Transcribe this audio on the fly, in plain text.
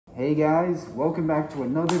Hey guys, welcome back to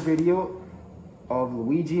another video of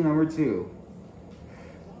Luigi number 2.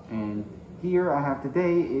 And here I have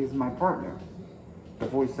today is my partner, the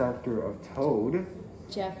voice actor of Toad.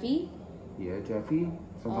 Jeffy. Yeah, Jeffy.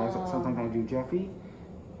 Sometimes I do Jeffy.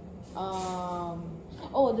 Oh,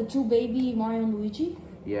 the two baby Mario and Luigi.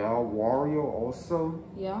 Yeah, Wario also.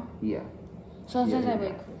 Yeah. Yeah. Sometimes I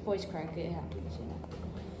make voice crack. It happens. You know.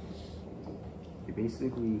 You're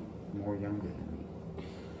basically more younger than me.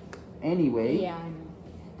 Anyway, yeah, I know.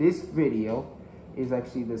 This video is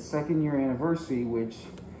actually the 2nd year anniversary, which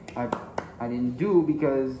I didn't do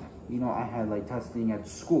because I had like testing at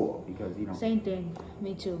school because Same thing,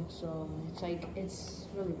 me too. So it's like it's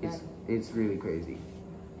really bad. It's really crazy,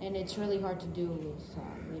 and it's really hard to do with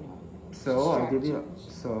So I did it.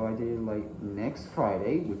 So I did it like next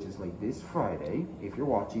Friday, which is like this Friday. If you're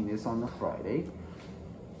watching this on the Friday,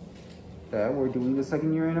 that we're doing the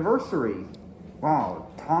 2nd year anniversary. Wow,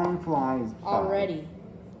 time flies by. Already.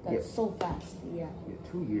 That's so fast. Yeah.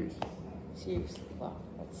 2 years. Seriously, wow,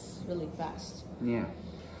 that's really fast. Yeah.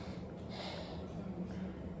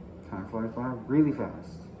 Time flies by really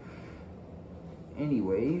fast.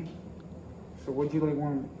 Anyway, so what do you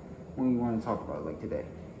want to talk about like today?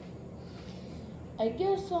 I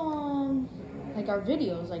guess like our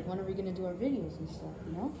videos, like when are we gonna do our videos and stuff,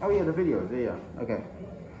 Oh yeah, the videos, yeah. Okay.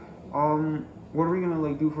 What are we gonna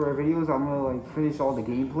like do for our videos? I'm gonna like finish all the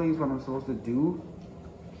gameplays, what I'm supposed to do.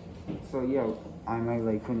 So yeah, I might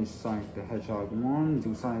like finish Sonic the Hedgehog 1,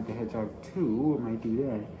 do Sonic the Hedgehog 2, I might do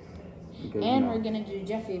that. Because, and we're gonna do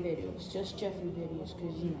Jeffy videos, just Jeffy videos,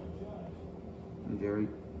 cause And Jerry,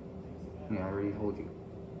 yeah, I already told you.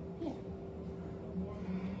 Yeah.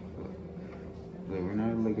 Like, we're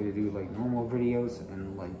not like gonna do like normal videos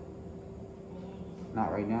and like not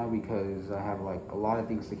right now because I have like a lot of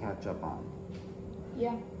things to catch up on.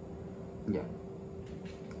 Yeah. Yeah.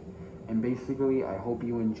 And basically, I hope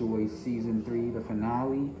you enjoy season 3, the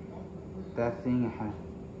finale. That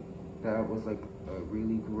was like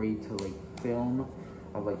really great to like film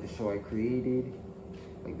of like the show I created,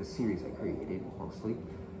 like the series I created mostly.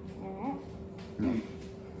 Alright. Yeah.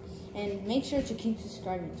 And make sure to keep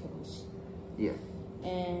subscribing to us. Yeah.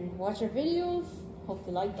 And watch our videos. Hope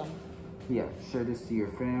you like them. Yeah. Share this to your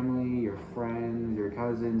family, your friends, your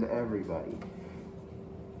cousins, everybody.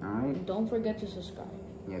 Alright? And don't forget to subscribe.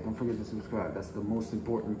 Yeah, don't forget to subscribe. That's the most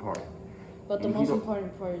important part. But the most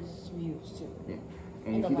important part is views too. Yeah.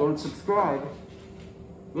 And if you don't subscribe,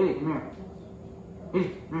 Billy, come here. Billy,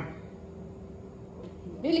 come here.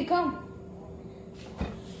 Billy, come.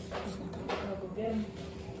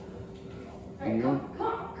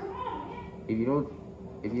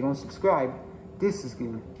 If you don't subscribe, this is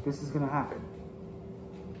gonna happen.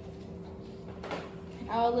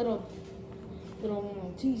 Our little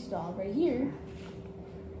cheese dog right here.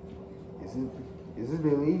 This is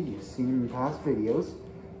Billy. You've seen him in past videos.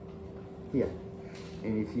 Yeah.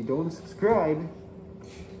 And if you don't subscribe,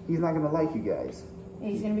 he's not gonna like you guys. And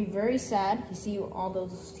he's gonna be very sad to see all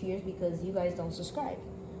those tears because you guys don't subscribe.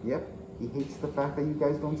 Yep. He hates the fact that you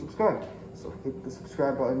guys don't subscribe. So hit the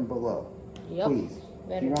subscribe button below. Yep. Please.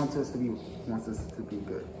 Better. He wants us to be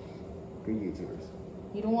good YouTubers.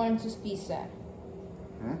 You don't want him to be sad.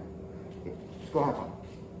 Huh? Yeah. Just go have fun.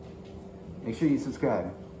 Make sure you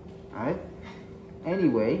subscribe. Alright?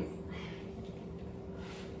 Anyway,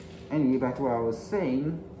 back to what I was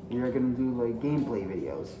saying, we are gonna do like gameplay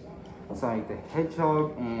videos. Sonic the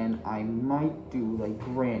Hedgehog, and I might do like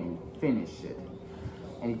Granny, finish it.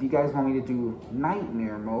 And if you guys want me to do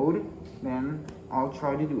Nightmare mode, then I'll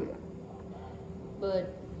try to do it.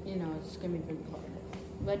 But, it's gonna be really hard.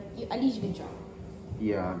 But at least you can try.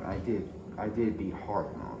 Yeah, I did beat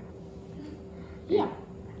hard mode. Yeah.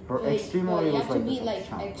 For extreme mode, it was you have to beat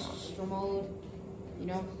like extra mode,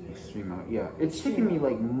 Extreme mode, yeah. It's taken me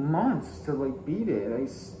like months to like beat it. I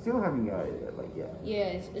still haven't got it like yet.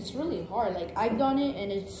 Yeah, it's really hard. Like I've done it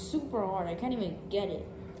and it's super hard. I can't even get it.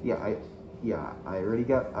 Yeah, I already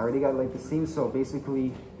got like the scene. So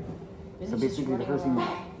basically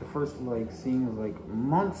the first like scene was like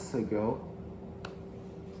months ago.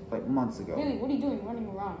 Really, what are you doing running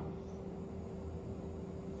around?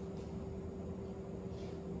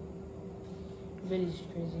 Billy's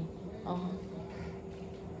crazy.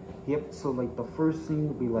 Yep, so like the first scene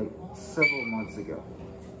will be like several months ago.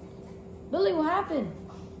 Billy, what happened?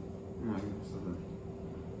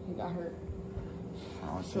 He got hurt.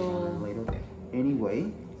 I'll show you later.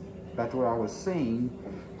 Anyway, back to what I was saying,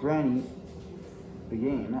 Granny, the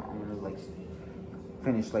game, I'm gonna like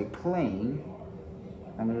finish like playing.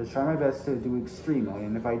 I'm gonna try my best to do extreme mode,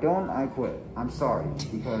 and if I don't, I quit. I'm sorry,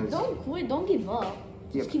 because don't quit, don't give up.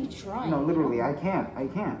 Just keep trying. No, literally, I can't. I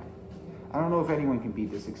don't know if anyone can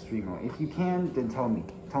beat this extreme mode. If you can, then tell me.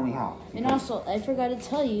 Tell me how. And also, I forgot to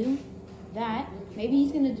tell you that maybe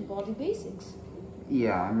he's gonna do Baldi Basics.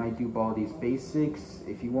 Yeah, I might do Baldi's Basics.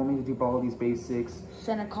 If you want me to do Baldi's Basics,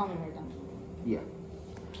 send a comment right down. Yeah.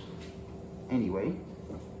 Anyway.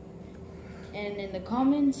 And in the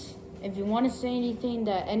comments, if you want to say anything,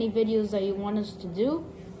 that any videos that you want us to do,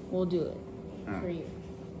 we'll do it for you.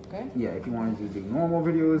 Okay? Yeah, if you want to do normal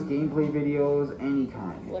videos, gameplay videos, any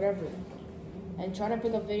kind. Whatever. And try to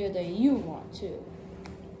pick a video that you want too.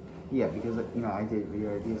 Yeah, because I did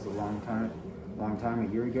video ideas a long time,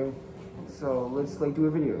 a year ago. So let's do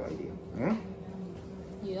a video idea, okay?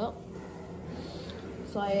 Yep.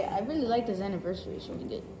 So I really like this anniversary, so we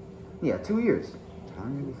did. Yeah, 2 years.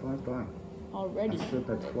 Time really flies by. Already. I said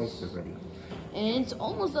that twice already. And it's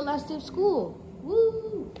almost the last day of school.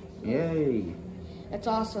 Woo! Yay! That's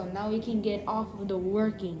awesome. Now we can get off of the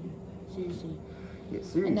working. Seriously. Yeah,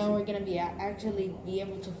 seriously. And now we're gonna be actually be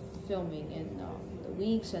able to filming in the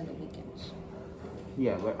weeks and the weekends.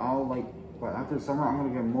 Yeah, but after summer I'm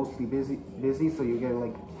gonna get mostly busy, so you get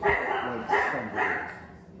like some videos.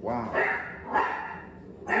 Wow.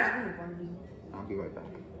 I'll be right back.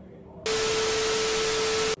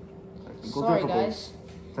 Sorry, guys.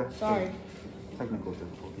 Sorry. Technical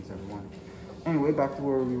difficulties, everyone. Anyway, back to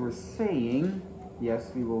where we were saying.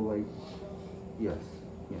 Yes, we will Yes.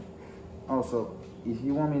 Yeah. Also, if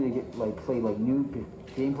you want me to play new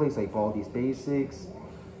gameplays like Baldi's Basics,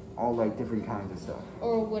 all different kinds of stuff.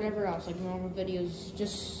 Or whatever else, like normal videos,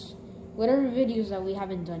 just whatever videos that we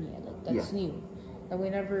haven't done yet, that's new, that we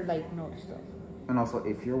never noticed of. And also,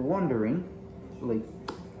 if you're wondering,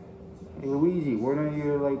 hey Luigi, when are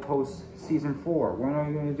you post season 4? When are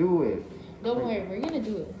you gonna do it? Don't worry, we're gonna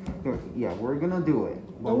do it. Yeah, we're gonna do it.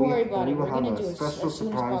 Don't worry about it. We're gonna do it as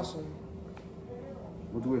soon as possible.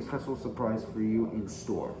 We'll do a special surprise for you in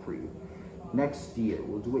store for you next year.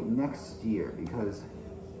 We'll do it next year because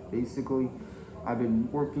basically I've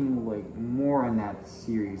been working more on that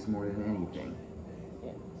series more than anything.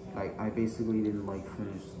 Yeah. I basically didn't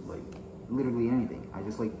finish literally anything. I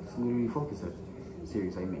just literally focused on the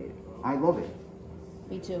series I made. I love it.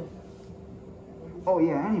 Me too. Oh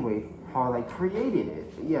yeah, anyway, how I created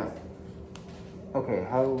it. Yeah. Okay,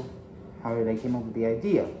 how did I came up with the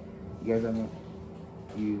idea? You guys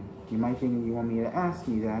you might think you want me to ask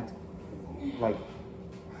me that.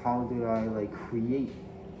 How did I create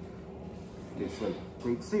this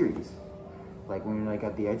great series? When I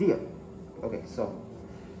got the idea. Okay, so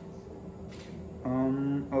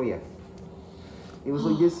oh yeah. It was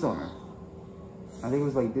this summer. I think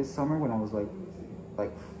it was this summer when I was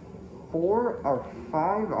 4 or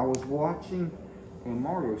 5. I was watching a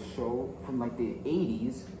Mario show from the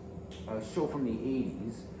 80s. A show from the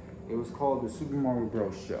 80s. It was called the Super Mario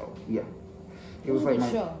Bros. Show. Yeah. It was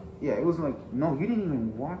show. Yeah, it was no, you didn't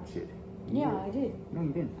even watch it. I did. No,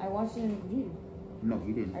 you didn't. I watched it in YouTube. No,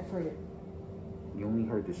 you didn't. I've heard it. You only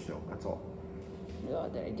heard the show, that's all. No,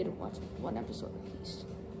 that I didn't watch it. One episode at least.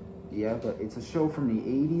 Yeah, but it's a show from the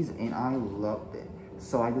 80s and I loved it.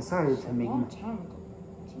 So I decided to make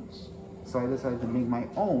So I decided to make my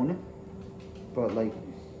own, but great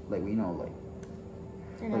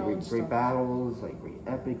battles, great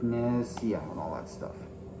epicness, yeah, and all that stuff.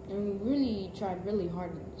 And we really tried really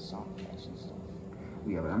hard in the sound effects and stuff.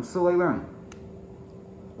 Yeah, but I'm still learning.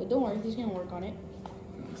 But don't worry, he's gonna work on it.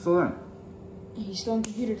 I'm still learning. He's still in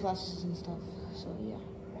computer classes and stuff, so yeah.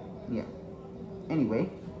 Yeah. Anyway.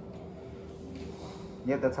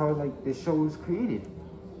 Yeah, that's how this show was created.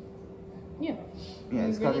 Yeah. Yeah,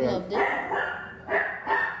 it's really loved it.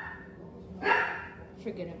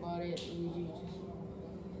 Forget about it, Luigi. Just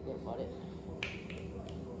forget about it.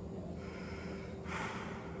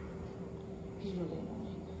 He's really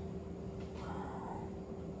annoying.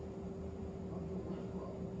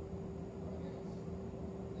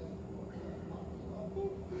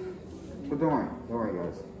 But don't worry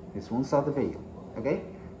guys. This won't stop the video, okay?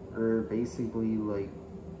 We're basically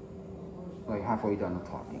halfway done with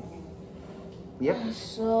talking. Yep.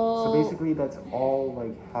 So basically that's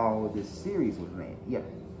all how this series was made. Yep.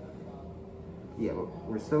 Yeah, but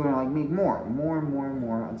we're still gonna make more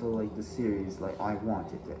until the series I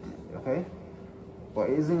want it to end, okay? But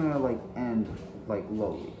it isn't gonna end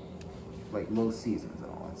lowly. Low seasons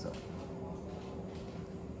and all that stuff.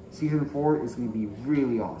 Season 4 is gonna be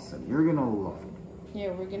really awesome. You're gonna love it.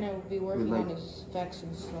 Yeah, we're gonna be working on his effects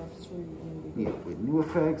and stuff. It's really gonna be good. Yeah, with new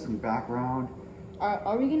effects, new background.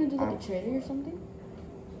 Are we gonna do a trailer or something?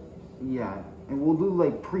 Yeah, and we'll do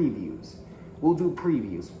previews. We'll do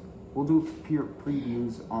previews. We'll do pure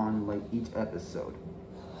previews on each episode.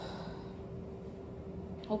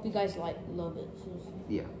 hope you guys love it. Seriously.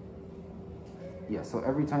 Yeah. Yeah, so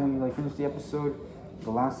every time when you like finish the episode, the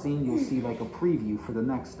last scene, you'll see like a preview for the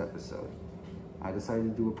next episode. I decided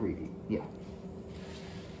to do a preview. Yeah.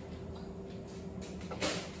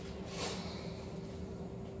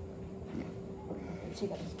 Let's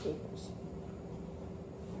take out these papers.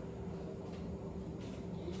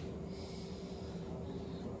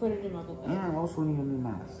 Put it in my book. And I also need a new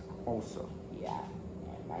mask. Also. Yeah.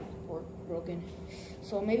 My broken.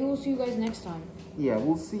 So maybe we'll see you guys next time. Yeah,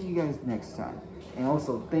 we'll see you guys next time. And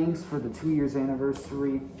also, thanks for the 2 years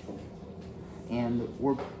anniversary. And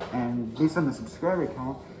based on the subscriber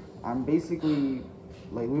count, I'm basically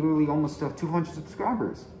like literally almost to 200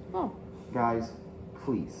 subscribers. Oh. Guys,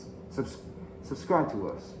 please subscribe to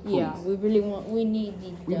us. Please. Yeah, we need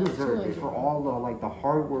the. We deserve it for all the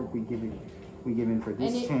hard work we give in for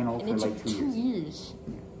this channel for like 2 years. 2 years.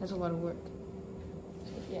 Yeah. That's a lot of work.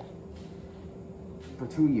 So, yeah. For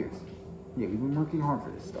 2 years. Yeah, we've been working hard for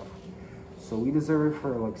this stuff. So we deserve it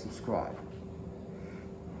for like subscribe.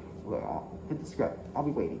 Look, hit the subscribe. I'll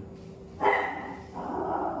be waiting.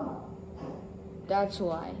 That's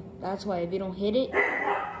why. If you don't hit it,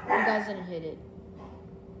 you guys didn't hit it.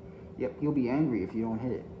 Yep, you'll be angry if you don't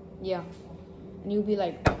hit it. Yeah. And you'll be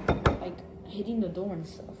like hitting the door and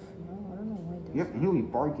stuff. You know? I don't know why. Yep, and he'll be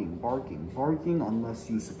barking unless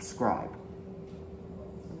you subscribe.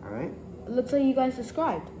 Alright? It looks like you guys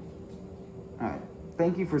subscribed. Alright.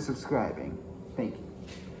 Thank you for subscribing. Thank you.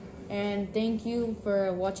 And thank you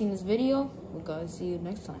for watching this video. We'll go see you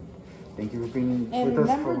next time. Thank you for being with us. And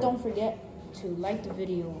remember, don't forget to like the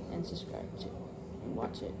video and subscribe too. And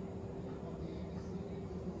watch it.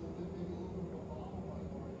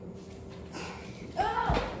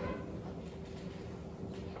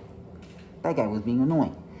 That guy was being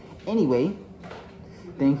annoying. Anyway,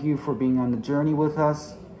 thank you for being on the journey with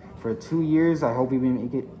us for 2 years. I hope we can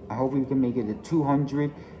make it. I hope we can make it to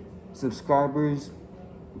 200 subscribers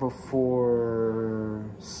before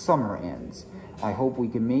summer ends. I hope we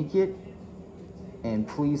can make it. And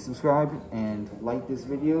please subscribe and like this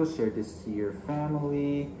video. Share this to your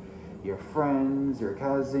family, your friends, your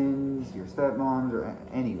cousins, your stepmoms, or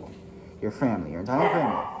anyone. Your family, your entire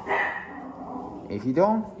family. If you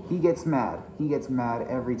don't, he gets mad. He gets mad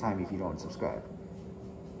every time if you don't subscribe.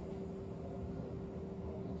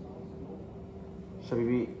 Should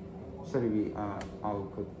we be,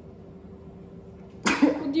 I'll put...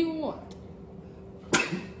 What do you want?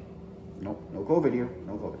 Nope, no COVID here.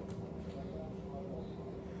 No COVID.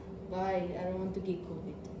 Bye. I don't want to get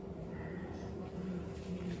COVID.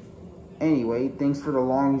 Anyway, thanks for the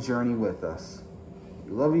long journey with us.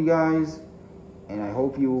 We love you guys, and I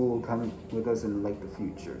hope you will come with us in like the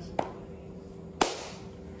futures.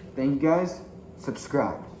 Thank you guys.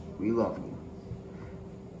 Subscribe. We love you.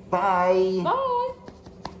 Bye. Bye.